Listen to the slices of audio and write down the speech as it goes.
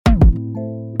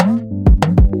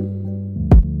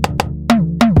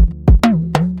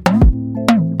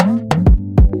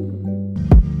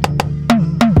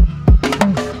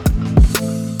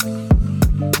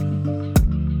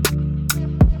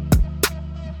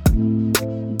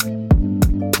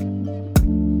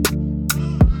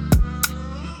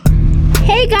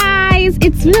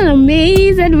it's been an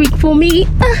amazing week for me.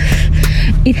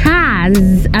 It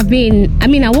has.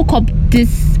 I woke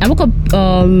up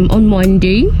on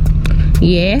Monday.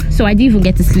 Yeah, so I didn't even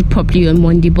get to sleep properly on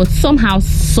Monday, but somehow,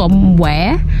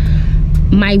 somewhere,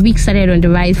 my week started on the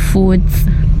right foot.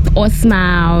 All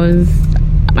smiles.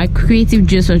 My creative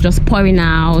juice was just pouring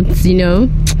out,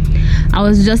 I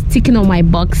was just ticking on my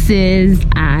boxes,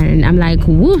 and I'm like,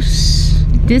 whoosh,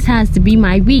 this has to be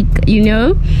my week,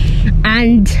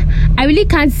 And I really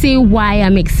can't say why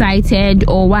I'm excited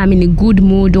or why I'm in a good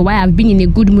mood or why I've been in a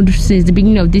good mood since the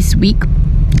beginning of this week.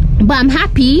 But I'm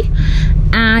happy,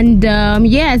 and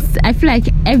yes, I feel like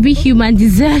every human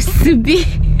deserves to be.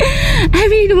 I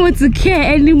really don't want to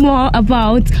care anymore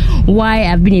about why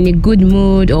I've been in a good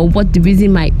mood or what the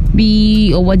reason might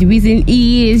be or what the reason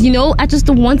is. I just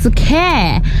don't want to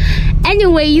care.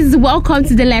 Anyways, welcome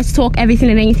to the Let's Talk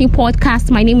Everything and Anything podcast.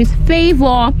 My name is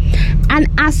Favor, and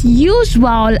as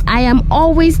usual, I am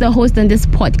always the host on this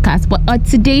podcast. But on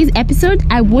today's episode,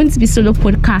 I won't be solo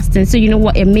podcasting, so you know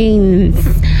what it means.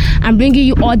 I'm bringing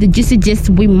you all the juicy gist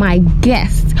with my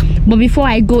guest. But before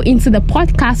I go into the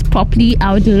podcast properly,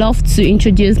 I would love to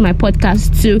introduce my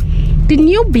podcast to the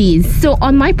newbies. So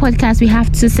on my podcast, we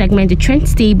have two segments: the Trend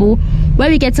Table, where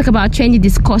we get to talk about trendy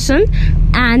discussion,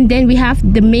 and then we have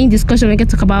the main discussion where we get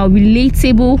to talk about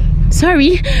relatable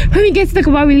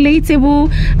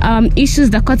issues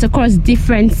that cut across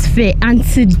different sphere. And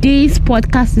today's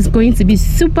podcast is going to be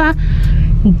super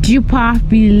duper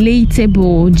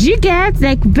relatable. Do you get,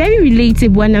 very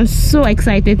relatable? And I'm so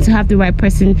excited to have the right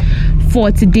person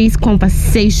for today's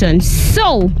conversation.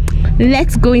 So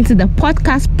let's go into the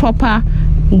podcast proper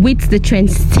with the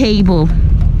Trends Table.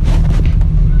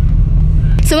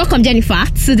 So welcome, Jennifer,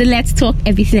 to the Let's Talk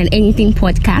Everything and Anything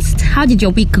podcast. How did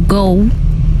your week go?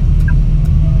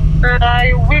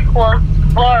 My week was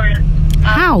boring.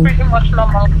 How? Pretty much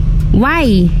normal.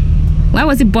 Why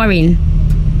was it boring?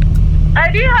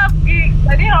 I didn't have gigs.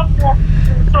 I didn't have work to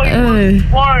do, so it was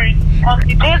boring. On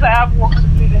the days I have work to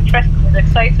do, it's interesting and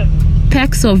exciting.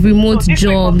 Perks of remote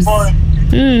jobs.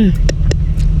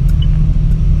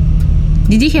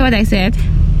 Did you hear what I said?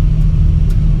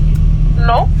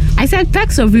 No. I said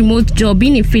perks of remote job,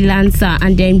 being a freelancer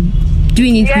and then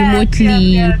doing it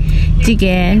remotely. Yes. Do you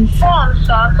get? Fun,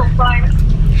 sometimes.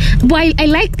 But I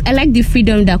like the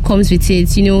freedom that comes with it.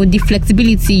 The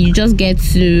flexibility. You just get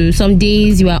to, some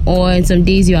days you are on, some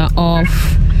days you are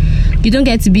off. You don't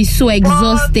get to be so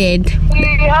exhausted.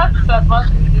 It has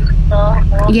advantages.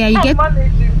 Yeah, you get.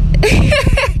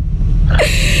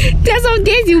 There's some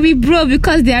days you'll be broke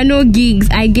because there are no gigs.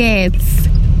 I get.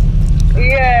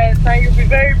 Yes, and you'll be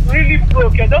really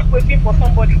broke. You're just waiting for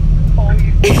somebody to call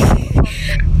you.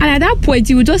 And at that point,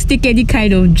 you will just take any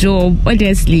kind of job,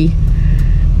 honestly.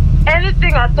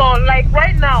 Anything at all. Like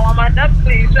right now, I'm at that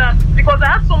place because I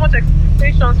have so much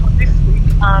expectations for this week,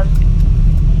 and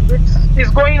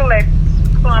it's going left.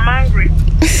 So I'm angry.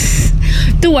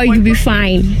 Don't worry, you'll be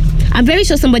fine. I'm very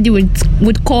sure somebody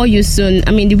would call you soon.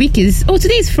 The week is... Oh,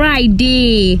 today is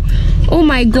Friday. Oh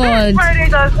my God. Friday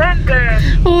just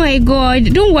ended. Oh my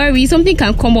God. Don't worry. Something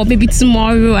can come up maybe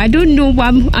tomorrow. I don't know.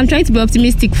 I'm trying to be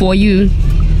optimistic for you.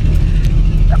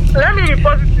 Let me be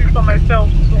positive for myself.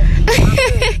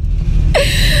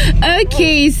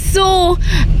 Okay, so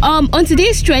on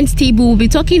today's Trends Table, we'll be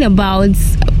talking about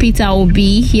Peter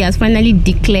Obi. He has finally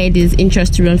declared his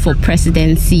interest to run for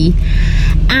presidency.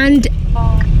 And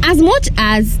as much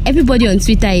as everybody on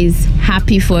Twitter is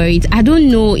happy for it, I don't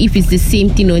know if it's the same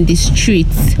thing on the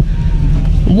streets.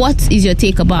 What is your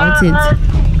take about it?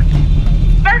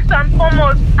 First and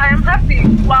foremost, I am happy.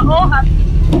 We're all happy.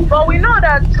 But we know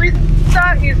that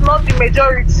Twitter is not the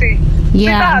majority.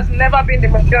 Yeah. Twitter has never been the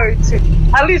majority.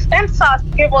 At least MSAS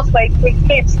gave us a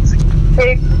hint,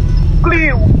 a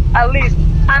clue, at least.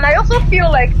 And I also feel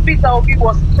like Peter Obi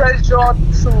was pressured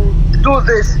to do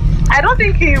this. I don't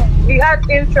think he had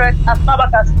interest as far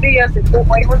back as 3 years ago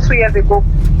or even 2 years ago.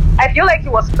 I feel like he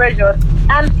was pressured.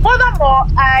 And furthermore,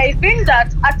 I think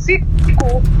that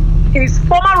Atiku, his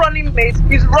former running mate,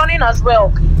 is running as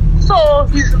well. So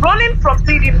he's running from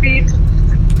PDP.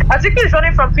 Atiku is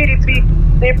running from PDP.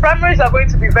 The primaries are going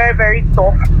to be very, very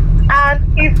tough. And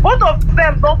if both of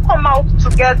them don't come out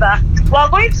together,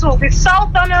 the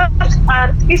Southerners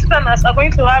and Easterners are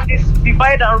going to have this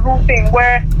divide and rule thing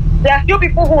where there are few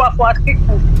people who are for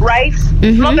Atiku, right?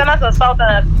 Mm-hmm. Northerners and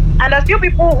Southerners. And there are few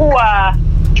people who are,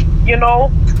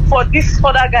 for this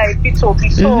other guy, Peter Obi.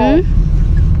 So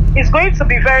it's going to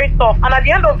be very tough. And at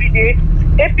the end of the day,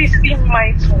 APC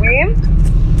might win.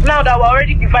 Now that we're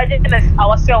already dividing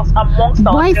ourselves amongst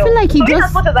ourselves. I feel like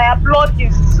as much as I applaud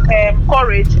his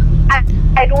courage,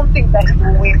 I don't think that he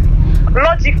will win.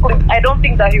 logically, I don't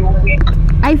think that he will win.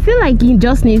 I feel like he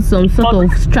just needs some sort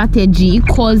of strategy,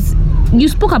 because you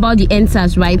spoke about the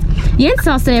NSAS, right? The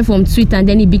NSAS started from Twitter and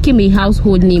then it became a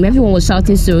household name. Everyone was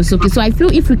shouting Sorosoke. So I feel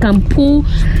if we can pull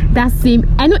that same,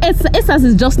 I know NSAS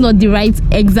is just not the right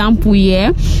example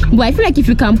here, but I feel like if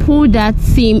we can pull that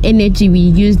same energy we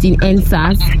used in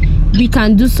NSAS, we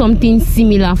can do something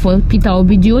similar for Peter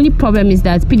Obi. The only problem is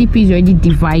that PDP is already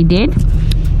divided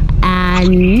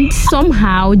and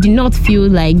somehow do not feel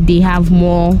like they have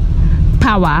more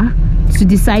power to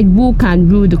decide who can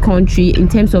rule the country in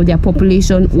terms of their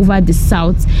population over the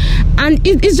south. And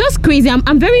it's just crazy.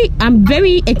 I'm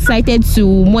very excited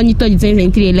to monitor the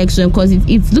 2023 election, because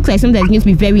it looks like something that's going to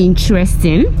be very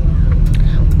interesting.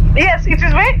 Yes, it's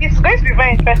going to be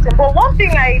very interesting. But one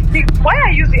thing I think, why I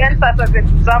use the NSAS as an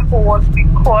example was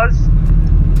because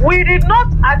we did not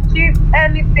achieve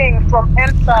anything from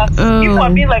NSAS. If we're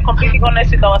being like completely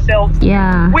honest with ourselves.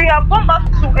 Yeah. We have gone back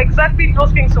to exactly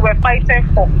those things we were fighting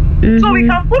for. So we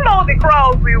can pull out the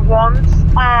crowd we want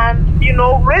and,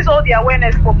 raise all the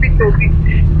awareness for people.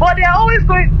 But there are always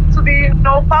going to be,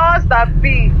 powers that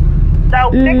be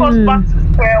that will take us back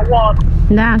to square one.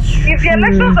 That's true. If the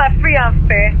elections are free and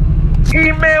fair,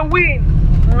 he may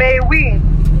win.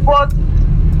 But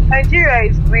Nigeria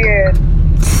is weird.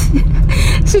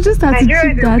 She just had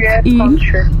Nigeria to keep that in.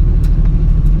 Country.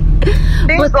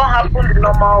 Things don't happen the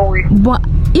normal way. But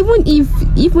even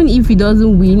if he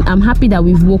doesn't win, I'm happy that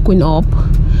we've woken up,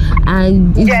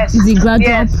 and it's a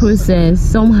gradual process.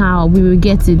 Somehow we will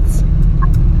get it.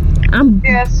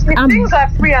 If things are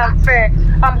free and fair,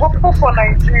 I'm hopeful for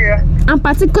Nigeria. I'm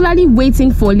particularly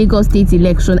waiting for Lagos State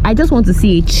election. I just want to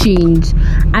see a change.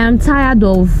 I am tired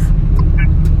of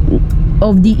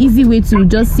the easy way to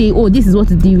just say, oh, this is what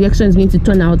the election is going to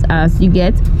turn out as. You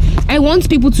get? I want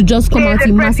people to just come out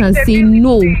in mass and say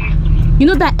no. You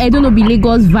know that Edo no be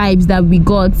Lagos vibes that we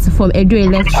got from Edo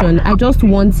election. I just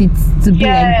want it to be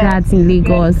like that in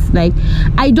Lagos. Like,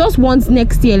 I just want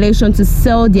next year election to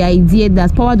sell the idea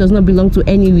that power does not belong to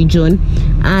any region.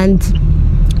 And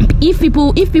if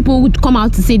people would come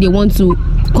out to say they want to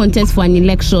contest for an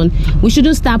election, we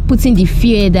shouldn't start putting the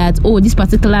fear that, oh, this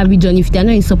particular region, if they're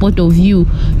not in support of you,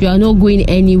 you are not going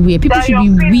anywhere. People should be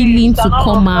willing to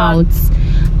come out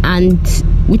and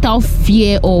without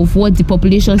fear of what the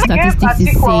population statistics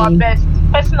is saying.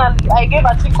 Personally, I gave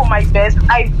Atiku my best.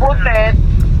 I voted.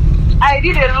 I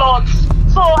did a lot.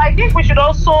 So I think we should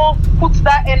also put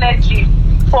that energy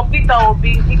for Peter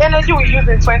Obi, the energy we used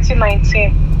in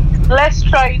 2019. Let's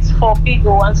try it for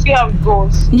Bigo and see how it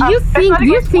goes. Do you think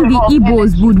the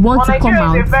Igbos would want to come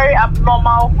out? Nigeria is a very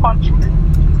abnormal country.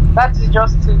 That is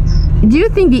just it. Do you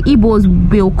think the Igbos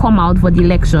will come out for the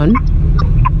election?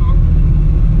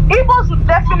 Igbos will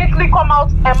definitely come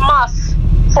out en masse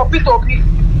for Peter Obi.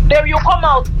 They will come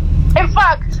out. In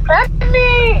fact,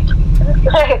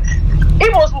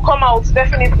 Igbos will come out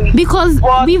definitely. Because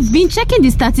we've been checking the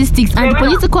statistics, and the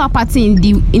political apathy in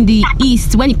the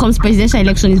East when it comes to presidential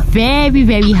election is very,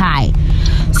 very high.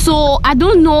 So I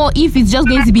don't know if it's just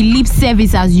going to be lip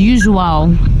service as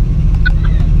usual.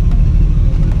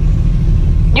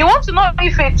 You want to know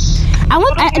if it's...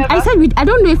 I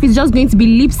don't know if it's just going to be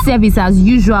lip service as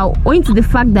usual, owing to the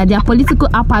fact that their political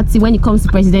apathy when it comes to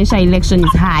presidential election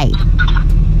is high.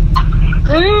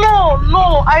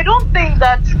 No, I don't think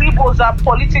that Igbos are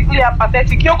politically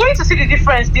apathetic. You're going to see the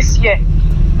difference this year.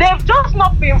 They've just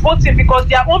not been voting because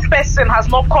their own person has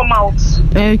not come out.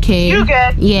 Okay. You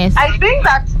get? Yes. I think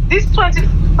that this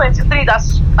 2023,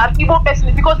 that's an Igbo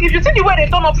person, because if you see the way they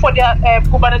turn up for their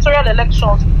gubernatorial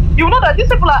elections, you know that these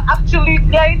people are actually,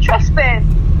 they're interested,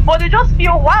 but they just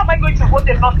feel, why am I going to vote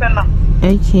a Northerner?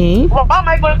 Okay. Why am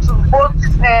I going to vote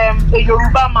a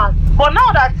Yoruba man? But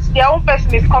now that their own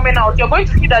person is coming out, you're going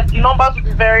to see that the numbers will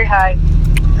be very high.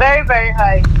 Very, very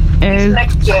high.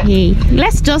 Okay.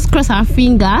 Let's just cross our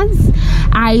fingers.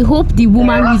 I hope the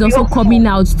woman who is also coming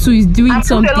out too is doing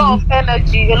something. A lot of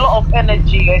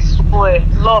energy, I swear. A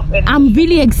lot of energy. I'm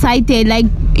really excited. Like,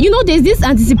 there's this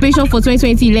anticipation for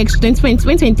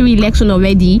 2023 election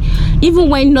already, even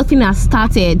when nothing has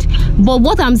started. But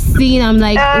what I'm seeing, I'm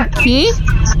like, okay,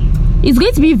 it's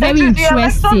going to be very interesting.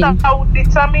 It's the election that will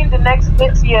determine the next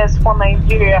 8 years for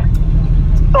Nigeria.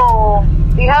 So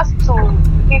it has to.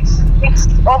 It's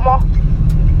almost.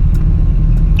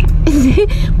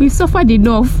 We've suffered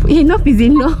enough. Enough is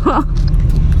enough.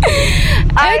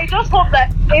 I just hope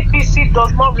that APC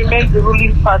does not remain the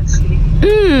ruling party.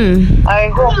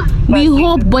 I hope. We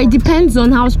hope, but it depends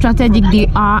on how strategic they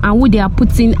are and who they are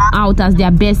putting out as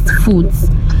their best foot.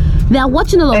 They are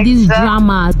watching all of these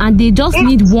dramas, and they just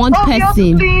need one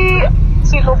person.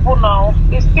 Tinubu now?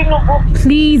 Is Tinubu?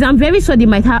 Please, I'm very sure they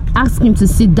might ask him to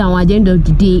sit down at the end of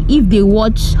the day if they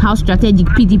watch how strategic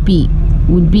PDP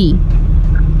would be.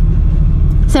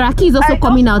 Saraki is also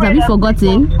coming out. Have you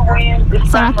forgotten?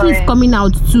 Saraki is coming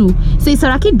out too. So if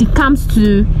Saraki decamps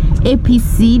to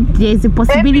APC, there's a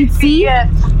possibility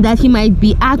that he might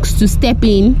be asked to step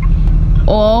in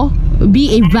or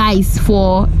be a vice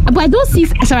for. But I don't see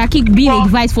Saraki being a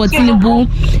vice for Tinubu.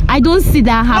 I don't see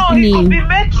that happening. No, he could be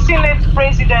made Senate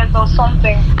president or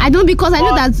something. I don't, because I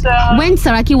know that when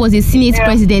Saraki was a Senate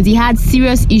president, he had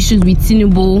serious issues with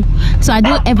Tinubu. So I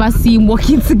don't ever see him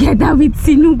working together with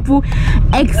Tinubu.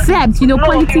 Except,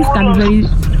 politics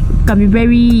can be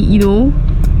very,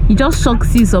 it just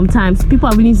shocks you sometimes. People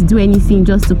are willing to do anything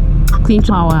just to clinch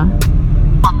power.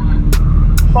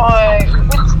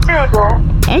 It's true though.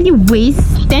 Anyways,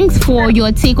 thanks for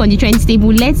your take on the trend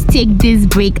table. Let's take this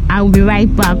break and we'll be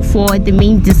right back for the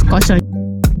main discussion.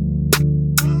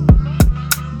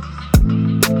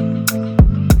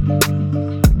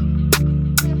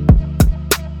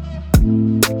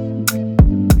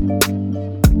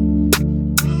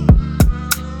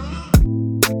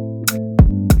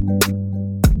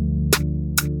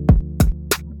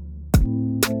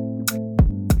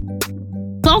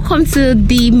 Welcome to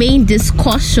the main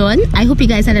discussion. I hope you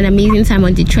guys had an amazing time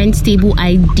on the trend table.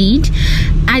 I did,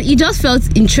 and it just felt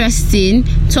interesting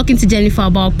talking to Jennifer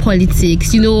about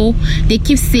politics. They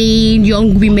keep saying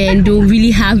young women don't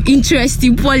really have interest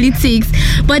in politics,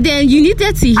 but then you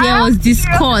needed to hear us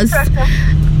discuss.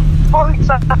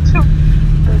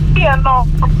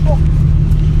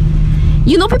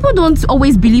 People don't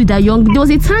always believe that young. There was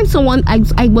a time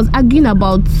I was arguing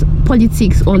about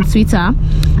politics on Twitter,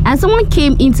 and someone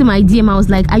came into my DM. I was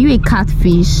like, "Are you a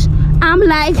catfish?" I'm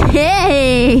like,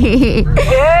 "Hey,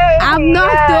 I'm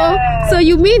not though." So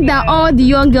you mean that all the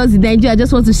young girls in Nigeria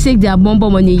just want to shake their bum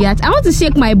on a yacht? I want to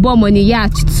shake my bum on a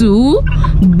yacht too,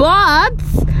 but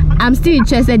I'm still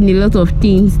interested in a lot of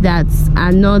things that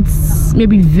are not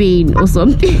maybe vain or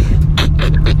something.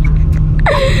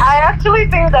 I actually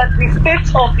think that the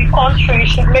state of the country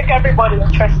should make everybody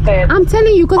interested. I'm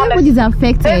telling you, because everybody's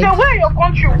affected. There's a way your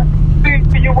country,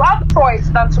 you have choice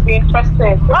than to be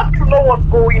interested. You have to know what's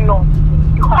going on.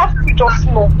 You have to just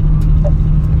know.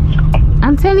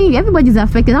 I'm telling you, everybody's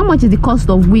affected. How much is the cost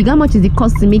of wig? How much is the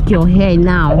cost to make your hair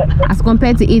now as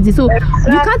compared to 80? So you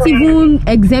can't even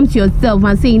exempt yourself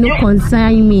and say,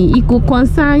 concern me. It could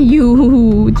concern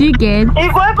you. Do you get?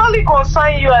 It will probably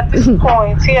concern you at this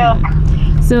point,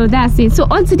 So that's it. So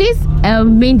on today's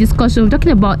main discussion, we're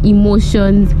talking about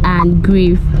emotions and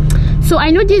grief. So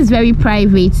I know this is very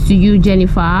private to you,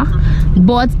 Jennifer,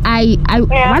 but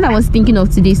while I was thinking of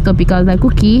today's topic, I was like,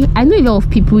 okay, I know a lot of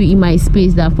people in my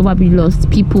space that have probably lost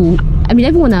people. I mean,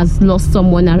 everyone has lost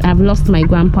someone. I've lost my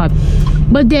grandpa,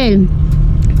 but then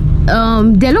there are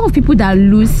a lot of people that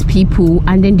lose people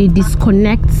and then they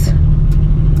disconnect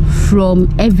from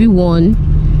everyone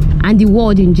and the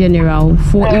world in general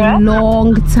for a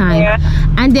long time.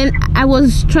 And then I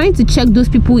was trying to check those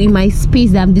people in my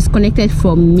space that have disconnected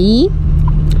from me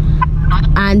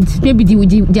and maybe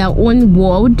their own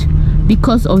world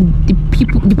because of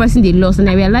the person they lost, and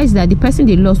I realized that the person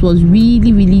they lost was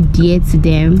really, really dear to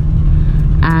them,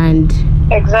 and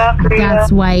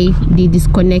that's why they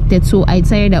disconnected. So I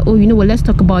decided that, let's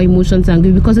talk about emotions and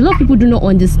grief, because a lot of people do not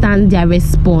understand their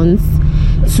response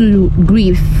to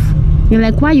grief. You're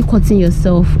like, why are you cutting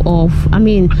yourself off? I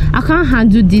mean, I can't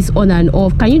handle this on and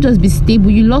off. Can you just be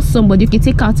stable? You lost somebody. You can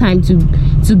take out time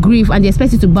to grieve and they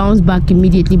expect you to bounce back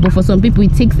immediately. But for some people,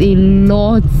 it takes a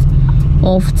lot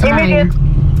of time.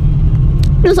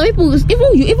 Some people,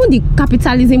 even the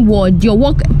capitalism world, your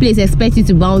workplace expects you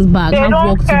to bounce back, have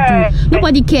work to do.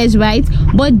 Nobody cares, right?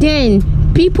 But then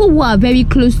people who are very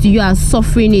close to you are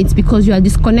suffering it because you are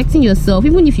disconnecting yourself.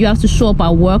 Even if you have to show up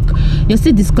at work, you're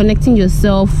still disconnecting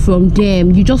yourself from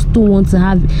them. You just don't want to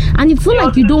have, and it's not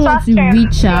like you don't want to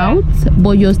reach out,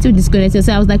 but you're still disconnecting.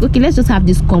 So I was like, okay, let's just have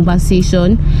this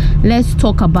conversation. Let's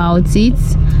talk about it,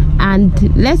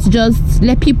 and let's just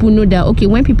let people know that, okay,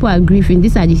 when people are grieving,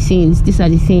 these are the things,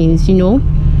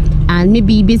 and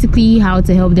maybe basically how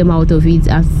to help them out of it,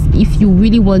 as if you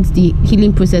really want the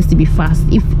healing process to be fast,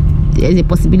 if there's a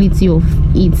possibility of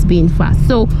it being fast.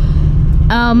 So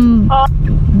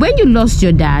when you lost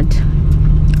your dad,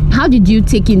 how did you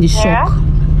take in the shock?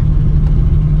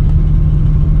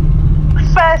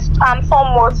 First and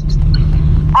foremost,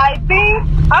 I think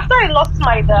after I lost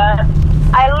my dad,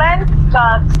 I learned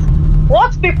that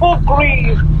what people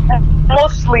grieve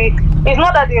mostly is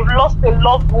not that they've lost a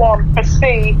loved one per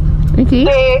se. Okay.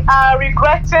 They are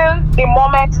regretting the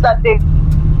moment that they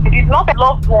did not have a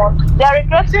loved one. They are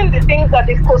regretting the things that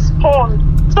they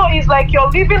postponed. So it's like you're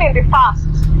living in the past,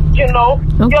 you know.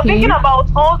 Okay. You're thinking about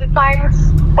all the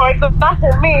times, for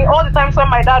example, me, all the times when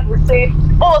my dad would say,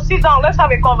 oh, sit down, let's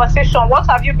have a conversation. What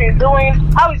have you been doing?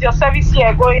 How is your service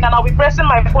here going? And I'll be pressing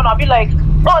my phone. I'll be like,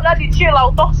 oh, daddy, chill,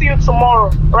 I'll talk to you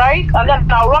tomorrow, right? And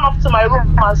then I'll run off to my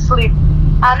room and sleep.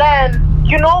 And then,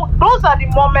 you know, those are the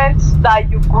moments that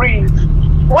you grieve.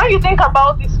 When you think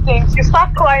about these things, you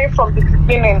start crying from the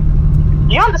beginning.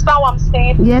 You understand what I'm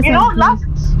saying? Yes, you know, last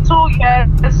 2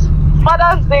 years,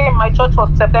 Father's Day in my church was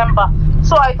September.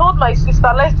 So I told my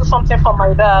sister, let's do something for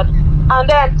my dad. And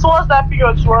then towards that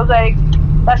period, she was like,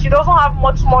 that she doesn't have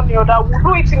much money or that we'll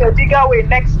do it in a bigger way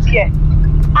next year.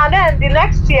 And then the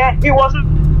next year, he was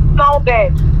now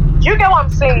dead. Do you get what I'm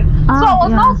saying? So I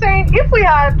was now saying, if we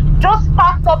had just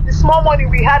packed up the small money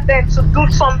we had then to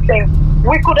do something,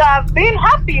 we could have been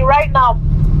happy right now.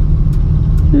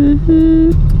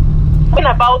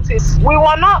 About it, we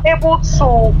were not able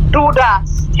to do that.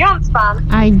 Do you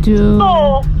understand? I do.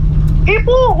 So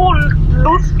people who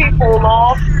lose people,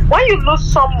 or when you lose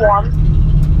someone,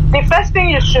 the first thing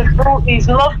you should do is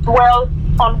not dwell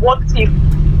on what if.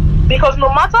 Because no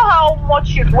matter how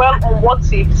much you dwell on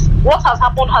what ifs, what has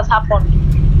happened has happened.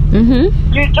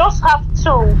 You just have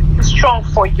to be strong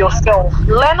for yourself.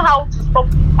 Learn how to stop.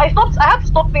 I have to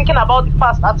stop thinking about the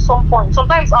past at some point.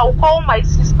 Sometimes I'll call my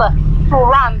sister to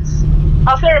rant.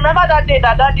 I'll say, remember that day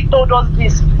that daddy told us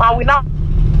this, and we now.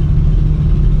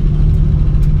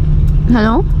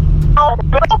 Hello?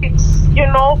 You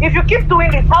know, if you keep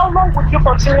doing it, how long would you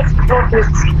continue to do this?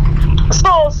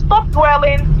 So stop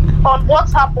dwelling on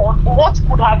what's happened, what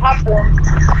could have happened,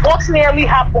 what nearly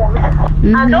happened,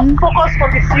 and just focus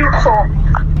on the future.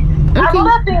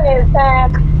 Another thing is,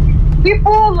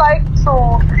 people like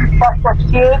to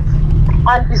disassociate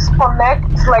and disconnect,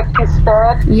 like you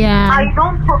said. Yeah. I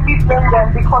don't totally blame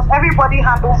them because everybody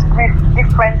handles grief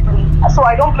differently. So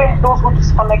I don't blame those who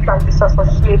disconnect and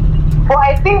disassociate. But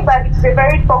I think that it's a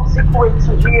very toxic way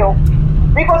to heal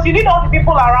because you need all the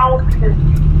people around you.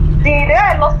 The day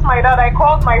I lost my dad, I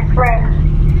called my friend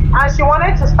and she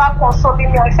wanted to start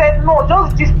consoling me. I said, no,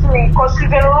 just gist me because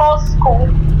she's in law school.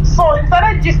 So she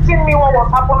started gisting me what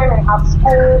was happening in her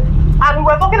school. And we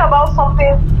were talking about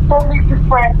something totally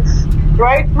different,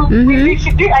 right?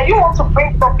 I didn't want to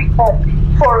bring topic up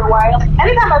for a while.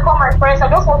 Anytime I call my friends, I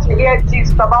just want to hear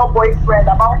gist about boyfriend,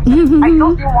 about I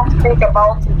don't even want to think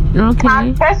about it. Okay.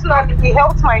 And personally, it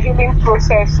helped my healing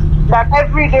process. That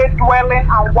everyday dwelling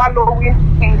and wallowing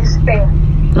in this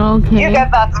thing. Okay. You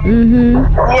get that?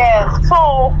 Yeah.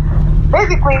 So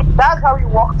basically, that's how it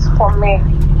worked for me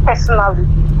personally.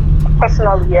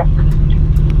 Yeah.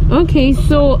 Okay,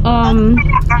 so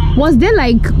was there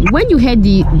like when you heard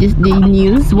the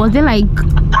news, was there like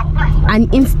an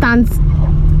instant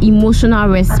emotional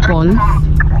response?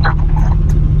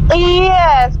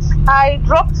 Yes, I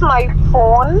dropped my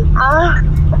phone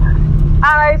and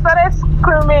I started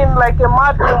screaming like a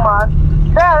mad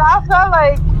woman. Then after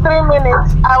like 3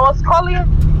 minutes, I was calling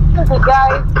the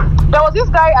guy. There was this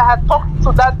guy I had talked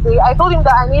to that day. I told him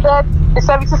that I needed the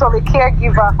services of a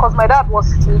caregiver because my dad was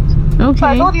sick. Okay. So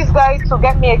I told this guy to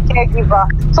get me a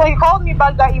caregiver. So he called me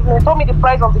back that evening, told me the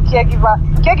price of the caregiver.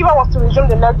 Caregiver was to resume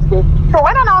the next day. So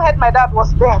when I now heard my dad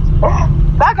was dead,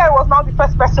 that guy was now the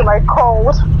first person I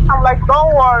called. I'm like,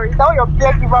 don't worry, tell your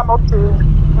caregiver not to.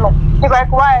 No. He's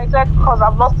like, why? I said, because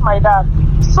I've lost my dad.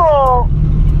 So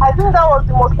I think that was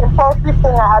the most impulsive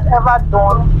thing I had ever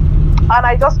done. And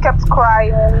I just kept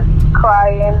crying.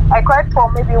 I cried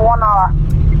for maybe 1 hour.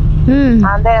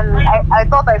 And then I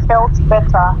thought I felt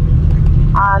better.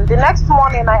 And the next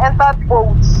morning, I entered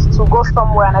boat to go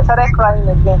somewhere and I started crying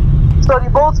again. So the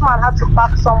boatman had to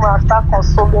park somewhere and start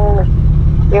consoling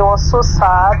me. It was so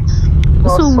sad.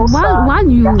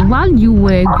 While you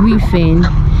were grieving,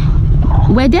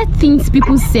 were there things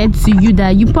people said to you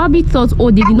that you probably thought,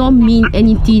 oh, they did not mean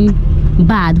anything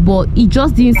bad, but it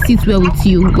just didn't sit well with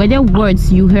you? Were there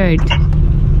words you heard?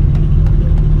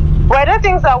 Were there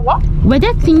things that what? Were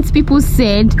there things people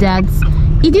said that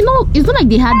it's not like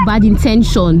they had bad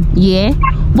intention, yeah?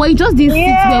 But it just didn't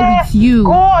sit well with you.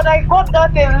 God, I got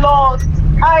that a lot.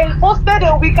 I posted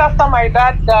a week after my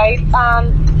dad died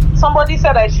and somebody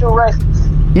said I should rest.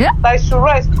 Yeah? That I should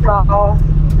rest now.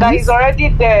 That he's already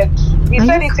dead. He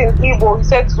said it in Igbo. He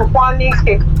said Zukwani,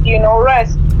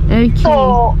 rest. Okay.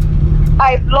 So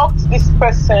I blocked this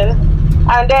person,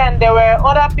 and then there were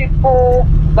other people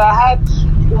that had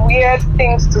weird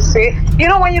things to say.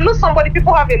 When you lose somebody,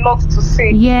 people have a lot to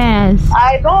say. Yes.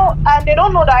 And they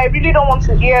don't know that I really don't want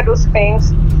to hear those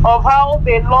things of how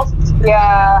they lost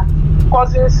their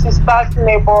cousin, sister's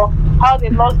neighbor, how they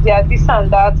lost their this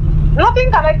and that.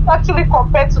 Nothing can actually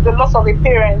compare to the loss of a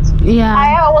parent. Yeah.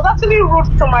 I was actually rude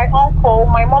to my uncle,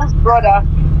 my mom's brother,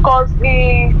 because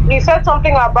he said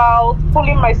something about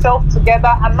pulling myself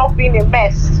together and not being a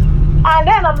mess. And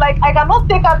then I'm like, I cannot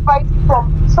take advice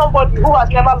from somebody who has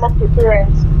never lost a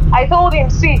parent. I told him,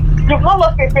 see, you've not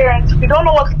lost a parent, you don't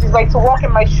know what it is like to walk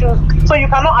in my shoes, so you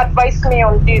cannot advise me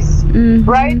on this,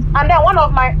 right? And then one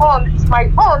of my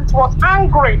aunts was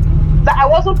angry that I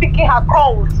wasn't picking her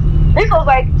calls. This was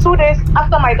like 2 days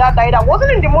after my dad died. I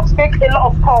wasn't in the mood to take a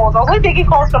lot of calls. I was only taking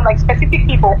calls from like specific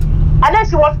people. And then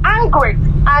she was angry.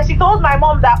 And she told my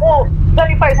mom that, oh,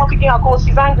 Jennifer is not picking her calls.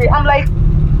 She's angry. I'm like,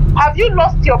 have you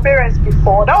lost your parents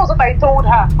before? That was what I told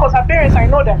her. Because her parents, I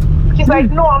know them. She's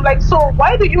like, no. I'm like, so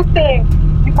why do you think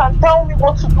you can tell me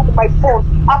what to do with my phone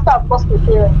after I've lost my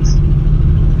parents?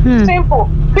 Simple.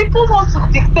 People want to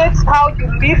dictate how you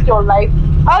live your life,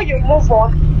 how you move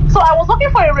on. So I was working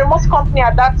for a remote company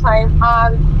at that time,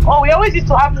 and we always used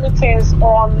to have meetings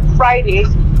on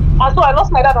Fridays. And so I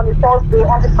lost my dad on the Thursday.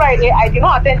 On the Friday, I did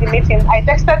not attend the meeting. I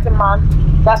texted the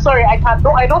man that, sorry, I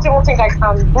don't even think I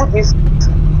can do this.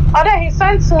 And then he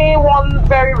sent me one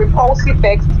very repulsive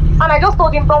text, and I just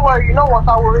told him, don't worry, you know what,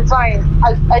 I will resign.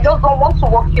 I just don't want to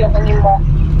work here anymore.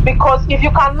 Because if you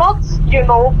cannot,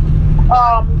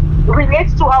 relate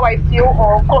to how I feel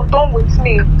or condone with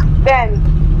me, then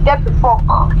get the fuck.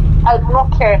 I do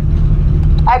not care.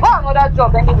 I got another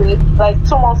job anyway, like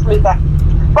 2 months later.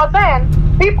 But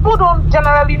then people don't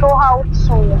generally know how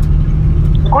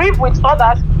to grieve with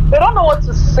others. They don't know what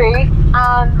to say,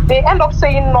 and they end up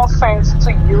saying nonsense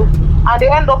to you, and they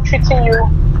end up treating you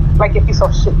like a piece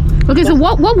of shit. Okay, so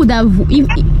what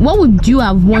would you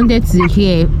have wanted to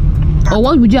hear, or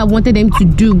what would you have wanted them to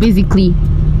do, basically?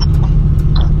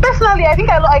 Personally, I think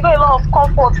I got a lot of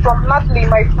comfort from Natalie,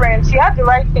 my friend. She had the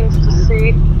right things to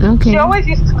say. Okay. She always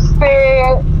used to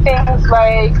say things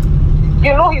like,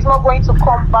 he's not going to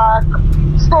come back.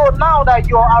 So now that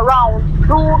you're around,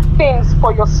 do things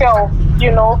for yourself, She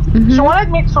wanted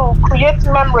me to create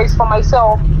memories for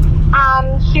myself.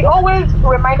 And she always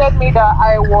reminded me that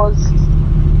I was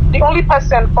the only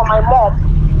person for my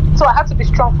mom. So I had to be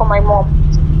strong for my mom.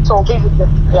 So basically,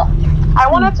 yeah. I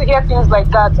wanted to hear things like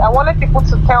that. I wanted people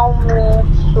to tell me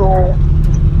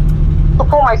to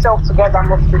pull myself together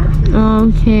mostly.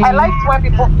 Okay. I liked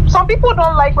when some people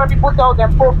don't like when people tell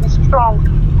them, oh, be strong.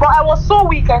 But I was so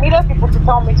weak, I needed people to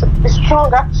tell me to be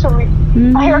strong, actually.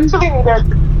 I actually needed.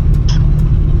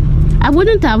 I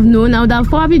wouldn't have known. I would have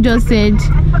probably just said,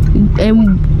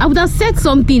 I would have said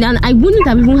something, and I wouldn't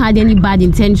have even had any bad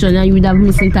intention, and you would have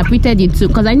misinterpreted it too.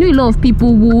 Because I know a lot of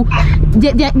people who,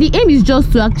 the aim is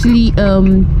just to actually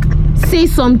say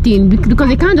something, because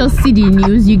they can't just see the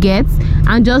news, you get,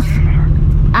 and just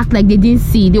act like they didn't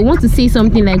see. They want to say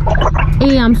something like,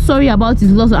 hey, I'm sorry about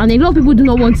his loss. And a lot of people do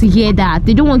not want to hear that.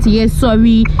 They don't want to hear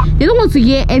sorry. They don't want to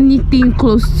hear anything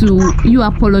close to you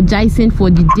apologizing for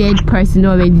the dead person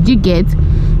already. Did you get?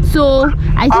 So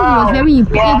I think it was very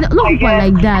important. A lot of people are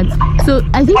like that. So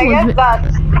I think I get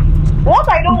that. What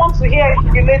I don't want to hear is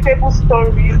relatable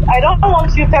stories. I don't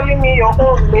want you telling me your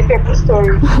own relatable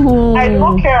stories. Oh. I do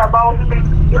not care about it.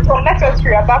 It's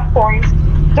unnecessary at that point.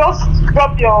 Just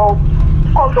drop your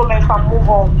condolence and move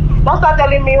on. Don't start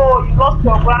telling me, oh, you lost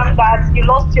your granddad, you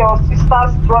lost your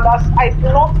sisters, brothers. I do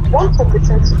not want to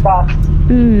listen to that.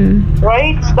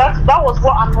 Right? That was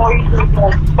what annoyed me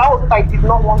most. That was what I did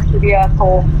not want to hear at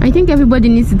all. I think everybody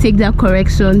needs to take that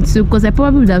correction too, because I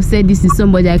probably would have said this is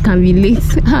somebody I can relate.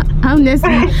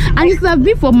 Honestly. And it would have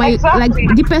been for my like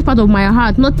the deepest part of my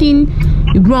heart. Nothing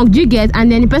wrong, do you get?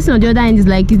 And then the person on the other end is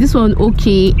like, is this one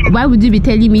okay? Why would you be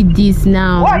telling me this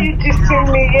now? Why are you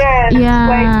dissing me? Yeah.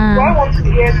 Like, do I want to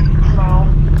hear this now?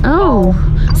 Oh.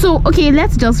 So okay,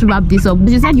 let's just wrap this up.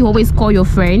 You said you always call your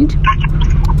friend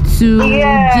to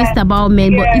gist about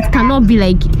men, but it cannot be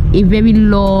like a very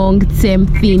long term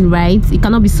thing, right? It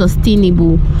cannot be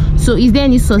sustainable. So is there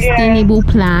any sustainable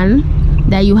plan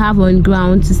that you have on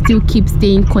ground to still keep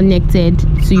staying connected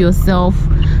to yourself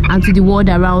and to the world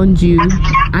around you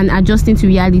and adjusting to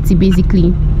reality,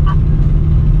 basically?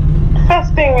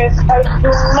 First thing is, I do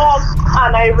not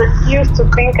and I refuse to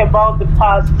think about the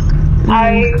past.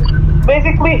 I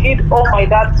basically hid all my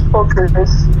dad's photos.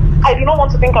 I do not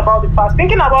want to think about the past.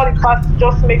 Thinking about the past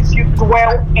just makes you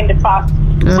dwell in the past.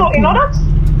 So in order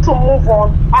to move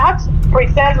on, I had to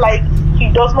pretend like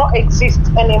he does not exist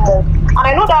anymore. And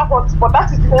I know that hurts, but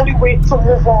that is the only way to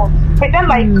move on. Pretend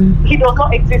like he does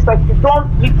not exist, like you don't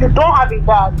have a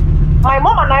dad. My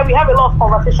mom and I, we have a lot of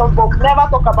conversations, but we never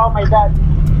talk about my dad.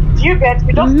 Do you get?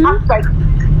 We just act like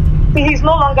he's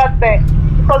no longer there.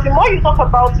 Because the more you talk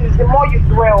about it, the more you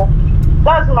dwell.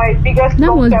 That's my biggest.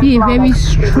 That must be a long-term very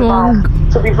plan strong. now,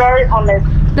 to be very honest.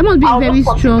 That must be a I'll very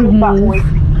just strong continue that move. way.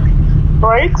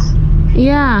 Right?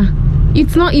 Yeah,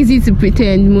 it's not easy to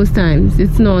pretend most times.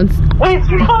 It's not. It's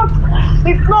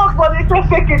not, but they say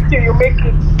fake it till you make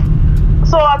it.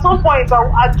 So at some point,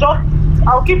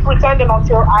 I'll keep pretending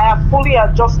until I have fully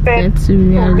adjusted That's to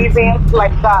reality. living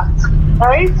like that.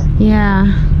 Right? Yeah.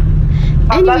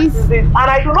 And that Anyways, is it. And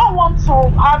I do not want to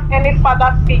have any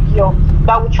father figure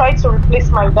that will try to replace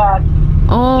my dad.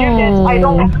 You get? I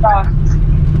don't want that.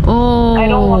 I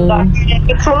don't want that.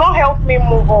 It will not help me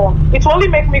move on. It will only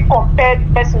make me compare the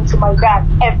person to my dad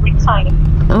every time.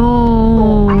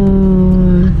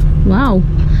 Wow.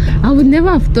 I would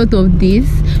never have thought of this.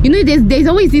 You know, there's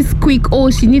always this quick,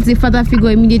 she needs a father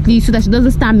figure immediately so that she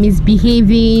doesn't start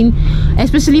misbehaving,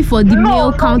 especially for the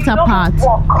male counterpart.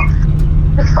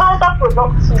 It's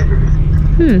counterproductive.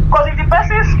 Because if the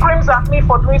person screams at me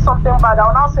for doing something bad,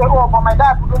 I'll now say, but my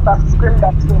dad wouldn't have screamed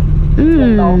at me. You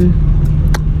know?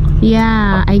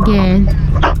 Yeah, I get.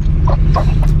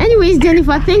 Anyways,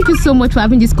 Jennifer, thank you so much for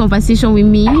having this conversation with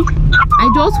me.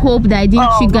 I just hope that I didn't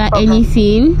trigger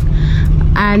anything.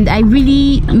 And I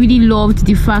really, really loved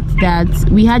the fact that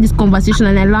we had this conversation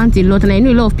and I learned a lot. And I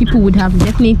know a lot of people would have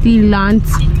definitely learned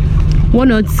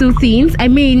one or two things. I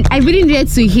mean, I really needed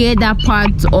to hear that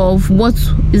part of what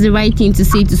is the right thing to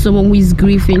say to someone who is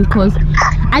grieving, because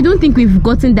I don't think we've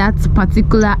gotten that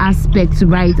particular aspect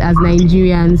right as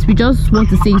Nigerians. We just want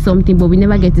to say something, but we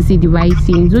never get to say the right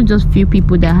things. Not just few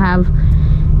people that have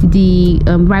the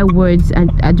right words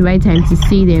at the right time to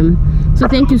say them. So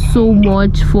thank you so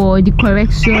much for the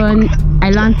correction.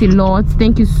 I learned a lot.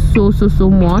 Thank you so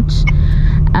much.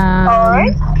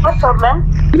 Alright, no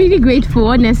problem. Really grateful,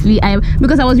 honestly.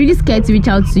 Because I was really scared to reach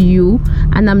out to you,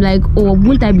 and I'm like,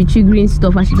 won't I be triggering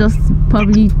stuff? I should just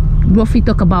probably roughly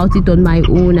talk about it on my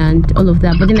own and all of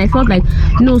that. But then I felt like,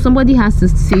 no, somebody has to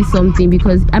say something,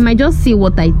 because I might just say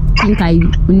what I think I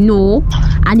know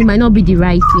and it might not be the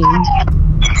right thing.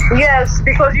 Yes,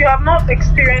 because you have not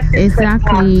experienced it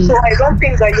Exactly. so I don't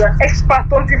think that you're an expert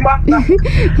on the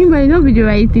matter. It might not be the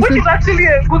right thing. Which is actually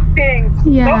a good thing.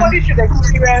 Yeah. Nobody should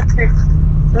experience it.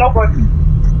 Nobody.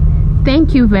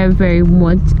 Thank you very, very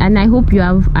much. And I hope you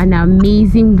have an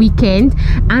amazing weekend.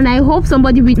 And I hope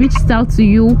somebody reaches out to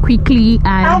you quickly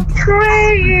I'm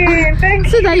praying. Thank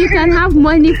so you. that you can have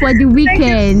money for the weekend.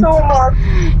 Thank you so much.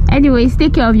 Anyways,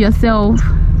 take care of yourself.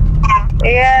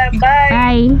 Yeah, bye.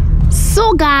 Bye.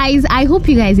 So guys, I hope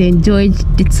you guys enjoyed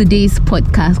today's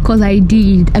podcast, because I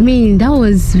did. I mean, that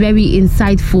was very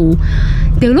insightful.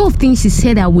 There are a lot of things she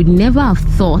said I would never have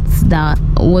thought that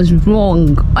was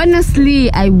wrong.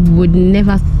 Honestly, I would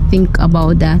never think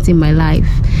about that in my life.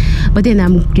 But then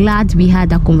I'm glad we had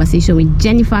that conversation with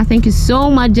Jennifer. Thank you so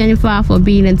much, Jennifer, for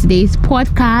being on today's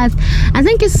podcast. And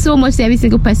thank you so much to every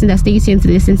single person that stays tuned to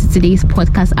listen to today's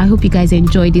podcast. I hope you guys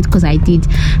enjoyed it, because I did.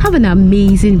 Have an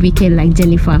amazing weekend like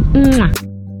Jennifer. Mwah.